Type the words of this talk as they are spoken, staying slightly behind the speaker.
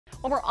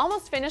Well, we're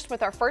almost finished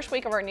with our first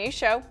week of our new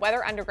show,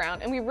 Weather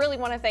Underground, and we really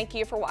want to thank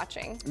you for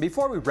watching.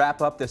 Before we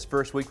wrap up this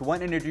first week, we want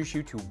to introduce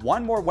you to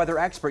one more weather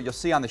expert you'll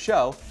see on the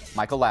show,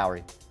 Michael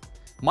Lowry.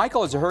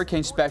 Michael is a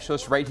hurricane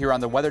specialist right here on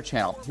the Weather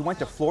Channel. He went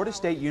to Florida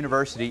State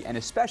University and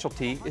his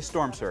specialty is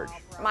storm surge.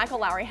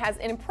 Michael Lowry has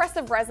an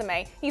impressive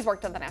resume. He's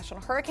worked at the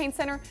National Hurricane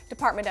Center,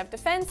 Department of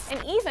Defense,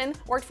 and even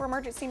worked for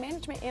emergency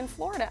management in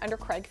Florida under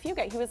Craig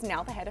Fugate, who is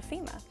now the head of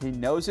FEMA. He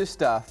knows his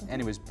stuff,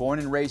 and he was born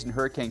and raised in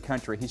hurricane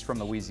country. He's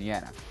from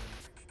Louisiana.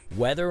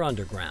 Weather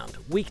Underground,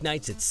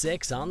 weeknights at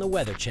 6 on the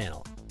Weather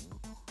Channel.